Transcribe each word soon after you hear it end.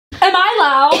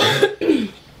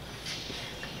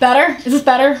Better? Is this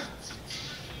better?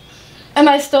 Am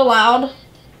I still loud?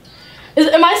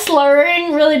 Am I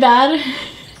slurring really bad?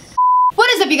 What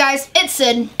is up, you guys? It's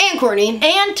Syd and Cortney.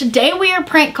 And today we are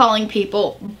prank calling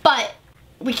people, but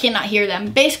we cannot hear them.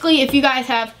 Basically, if you guys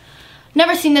have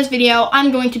never seen this video,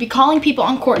 I'm going to be calling people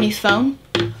on Cortney's phone.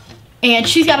 And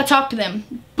she's got to talk to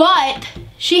them. But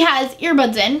she has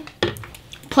earbuds in,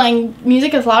 playing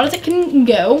music as loud as it can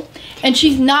go. And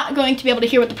she's not going to be able to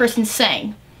hear what the person's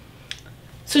saying.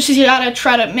 So she's got to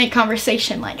try to make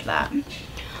conversation like that.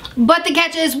 But the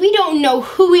catch is, we don't know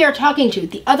who we are talking to.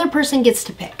 The other person gets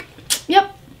to pick.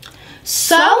 Yep.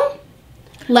 So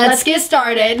let's get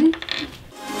started.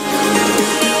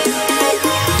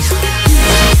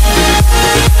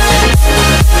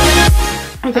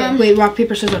 Okay, wait, rock,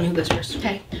 paper, scissors on who goes first.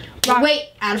 Okay. Wait,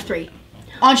 out of 3.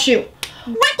 On shoot. Rock,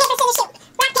 paper, scissors, shoot.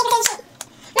 Rock, paper, scissors, shoot.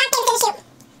 Rock, paper, scissors, shoot.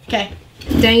 Okay.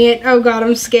 Dang it. Oh god,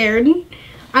 I'm scared.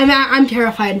 I'm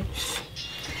terrified.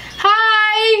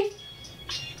 Hi!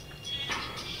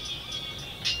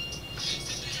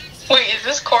 Wait, is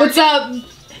this Cortney? What's up?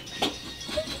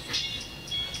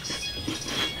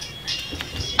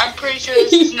 I'm pretty sure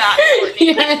this is not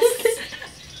Cortney. Yes.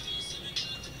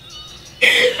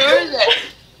 Who is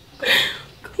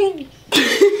it?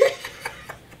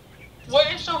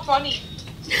 What is so funny?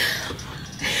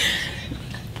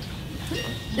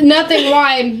 Nothing,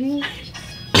 why?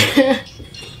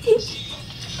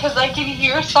 Because I can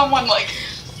hear someone like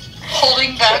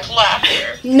holding back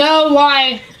laughter. No,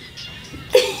 why?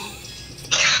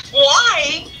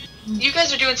 Why? You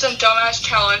guys are doing some dumbass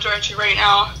challenge, aren't you, right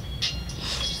now?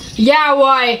 Yeah,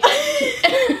 why? Oh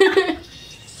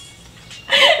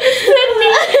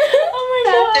my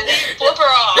god. Did he flip her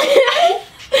off?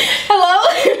 Hello?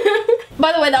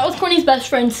 By the way, that was Cortney's best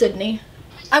friend, Sydney.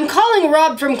 I'm calling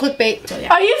Rob from ClickBait. So,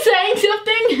 yeah. Are you saying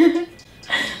something?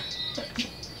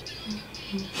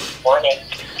 Morning.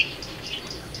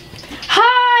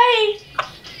 Hi!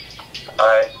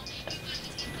 Hi.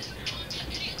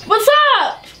 What's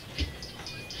up?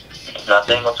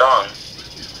 Nothing. What's wrong?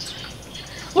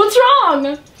 What's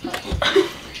wrong?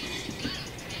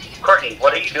 Cortney,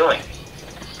 what are you doing?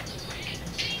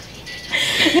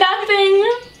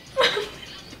 Nothing.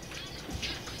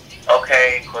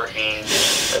 Okay, Cortney.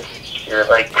 You're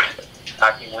like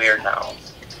acting weird now.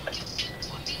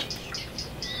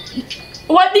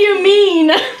 What do you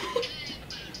mean?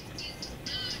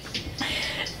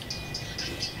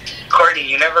 Cortney,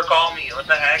 you never call me. What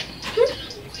the heck?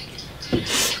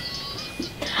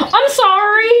 I'm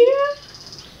sorry.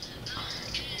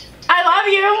 I love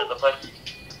you.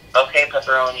 Okay,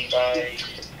 pepperoni, bye.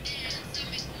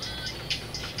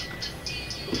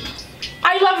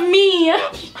 I love me.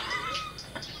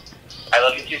 I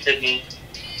love you too, Sydney.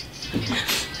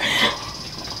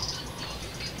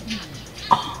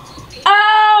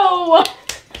 Oh!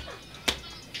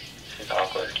 It's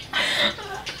awkward.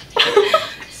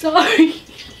 Sorry.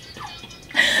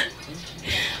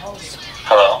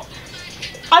 Hello?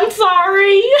 I'm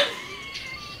sorry.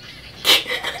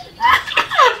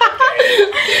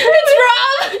 It's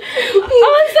Rob. Oh,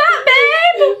 what's up,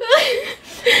 babe?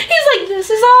 He's like, this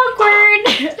is awkward.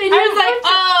 And he was like,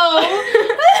 oh.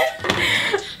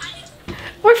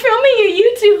 We're filming a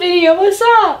YouTube video. What's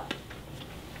up?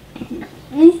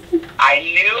 I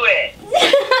knew it!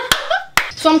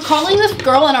 So I'm calling this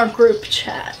girl in our group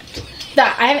chat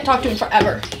that I haven't talked to in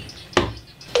forever.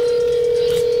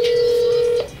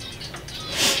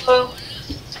 Hello?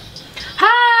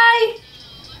 Hi!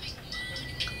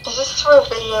 Is this for a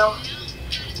video?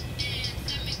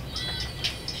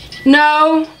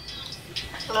 No.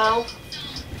 No.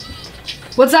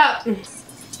 What's up? I'm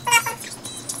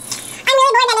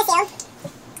really bored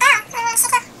by this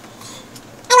video.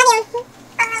 I love you.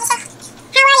 How are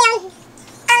you?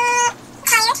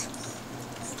 Tired?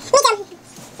 Me too.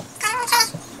 Okay.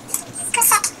 Go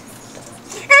sick.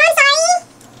 Oh, I'm sorry.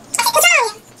 What's wrong?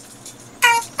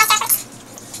 My stomach.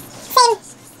 Same.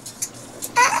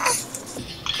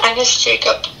 I miss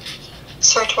Jacob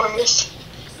Sartorius.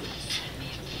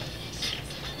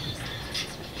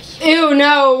 Ew,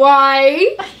 no,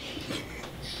 why?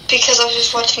 Because I was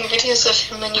just watching videos of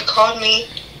him and you called me.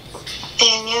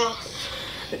 And yeah.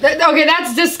 Okay,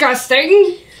 that's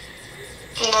disgusting.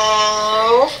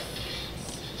 No.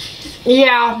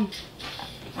 Yeah.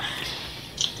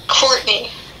 Cortney.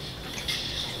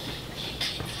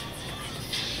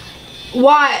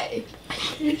 Why?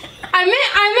 I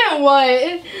meant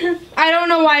what? I don't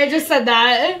know why I just said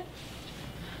that.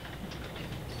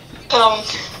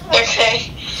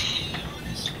 Okay.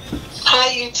 Hi,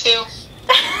 YouTube.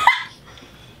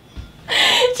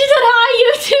 She said, hi,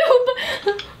 YouTube.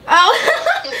 Oh,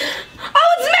 oh,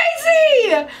 it's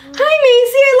Macy.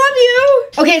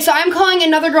 so I'm calling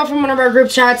another girl from one of our group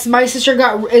chats. My sister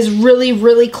is really,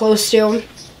 really close to.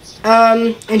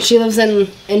 And she lives in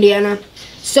Indiana.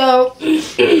 So,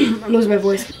 I'm losing my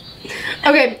voice.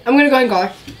 Okay, I'm gonna go ahead and call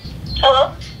her.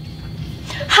 Hello?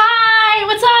 Hi,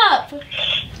 what's up?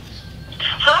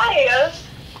 Hi.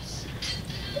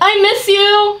 I miss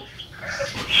you.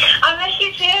 I miss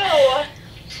you too.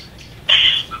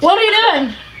 What are you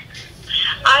doing?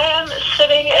 I am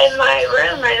sitting in my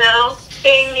room right now,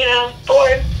 being,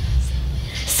 bored.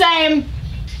 Same.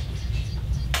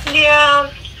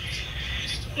 Yeah.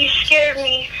 You scared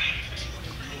me.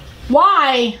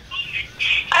 Why?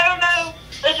 I don't know.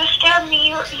 It just scared me.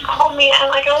 You called me,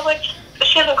 and I was like,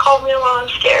 she hasn't called me in a while. I'm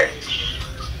scared.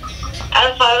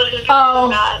 I thought I was going to be so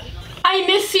mad. I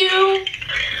miss you.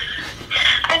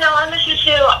 I know, I miss you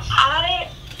too. I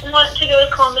want to go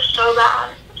to Columbus so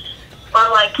bad. Or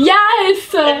like,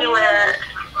 Yes. anywhere.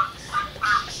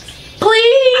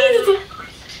 Please.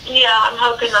 Yeah, I'm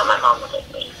hoping that my mom will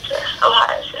take me to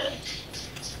Ohio soon.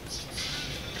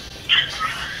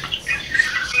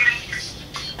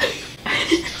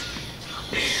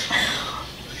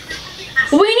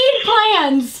 We need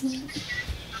plans.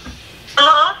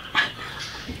 Uh-huh.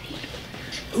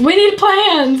 We need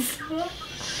plans.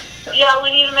 Yeah,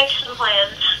 we need to make some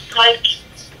plans. Like,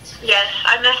 yes,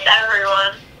 I missed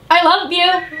everyone. I love you.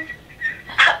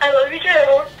 I love you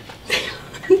too.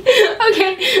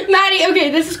 Okay, Maddie, okay,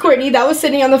 this is Courtney. That was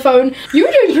Sydney on the phone. You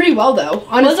were doing pretty well, though,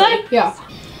 honestly. Was I? Yeah.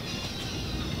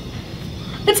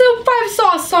 It's a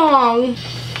 5-sauce song.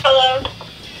 Hello.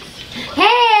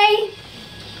 Hey!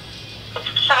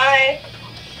 Hi.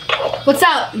 What's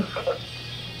up?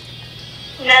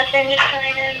 Nothing, just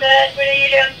lying in bed. What are you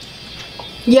doing?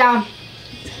 Yeah.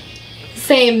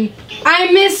 Same. I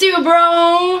miss you,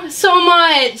 bro, so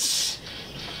much.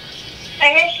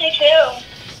 I miss you too.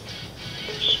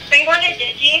 Are you going to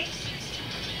Digi?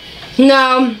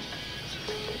 No.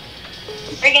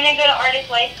 Are you going to go to Arctic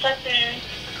Lights that's in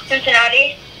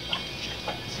Cincinnati?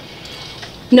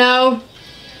 No.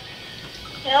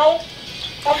 No?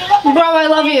 Bro, I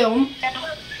love you.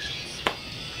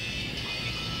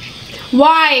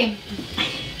 Why?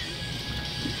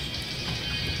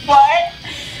 What?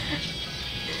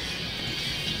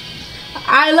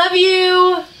 I love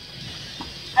you.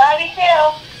 I love you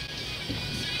too.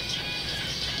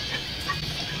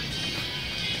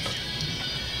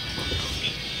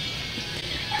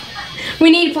 We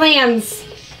need plans.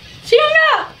 She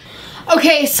hung up.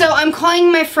 Okay, so I'm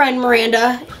calling my friend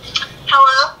Miranda.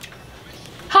 Hello?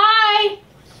 Hi.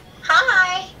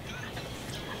 Hi.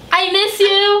 I miss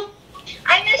you.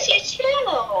 I miss you too.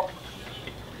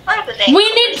 What happened there? We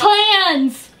need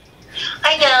plans.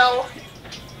 I know.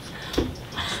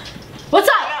 What's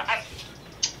up?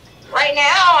 Right now,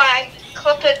 I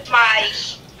clipped my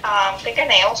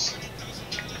fingernails.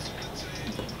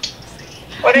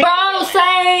 What are you Bro, doing?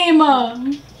 same.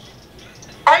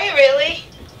 Are you really?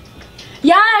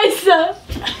 Yes. Oh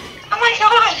my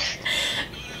god.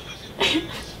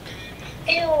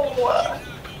 Ew.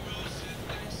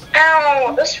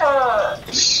 Ow, this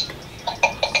hurts.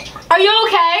 Are you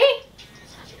okay?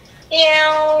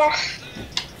 Yeah.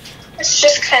 It's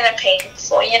just kind of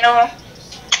painful, you know?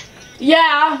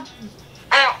 Yeah.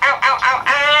 Ow, ow, ow, ow,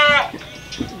 ow.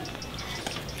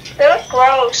 They look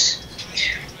gross.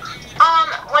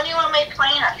 When do you want to make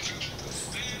plans?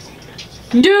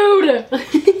 Dude.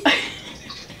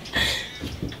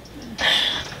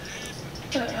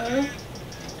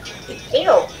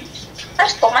 Ew. I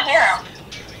just pulled my hair out.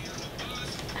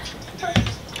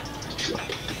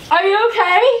 Are you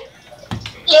okay?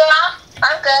 Yeah,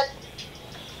 I'm good.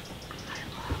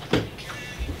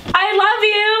 I love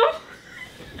you.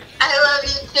 I love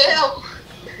you too.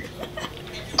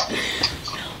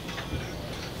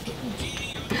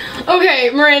 Okay,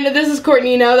 Miranda, this is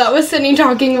Courtney now. That was Sydney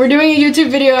talking. We're doing a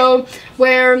YouTube video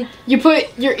where you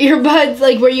put your earbuds,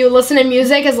 like where you listen to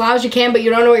music as loud as you can, but you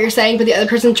don't know what you're saying, but the other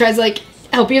person tries to like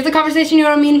help you with the conversation, you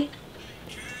know what I mean?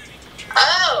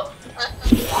 Oh. I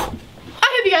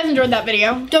hope you guys enjoyed that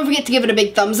video. Don't forget to give it a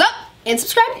big thumbs up and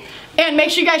subscribe. And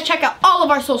make sure you guys check out all of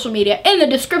our social media in the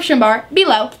description bar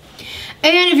below.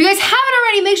 And if you guys haven't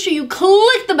already, make sure you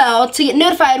click the bell to get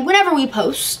notified whenever we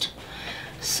post.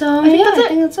 So, yeah, I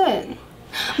think that's it.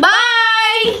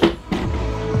 Bye! You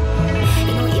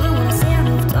know, even when I say I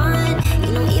moved on,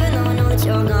 you know, even though I know that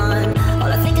you're gone,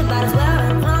 all I think about is where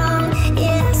I'm wrong.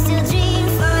 Yeah, I still dream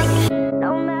for you.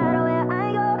 No matter where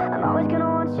I go, I'm always gonna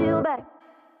want you back.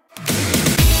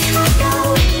 I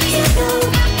know, you know,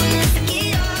 I'll never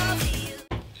get off you.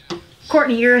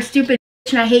 Courtney, you're a stupid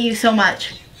bitch and I hate you so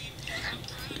much.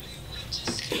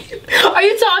 Are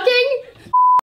you talking?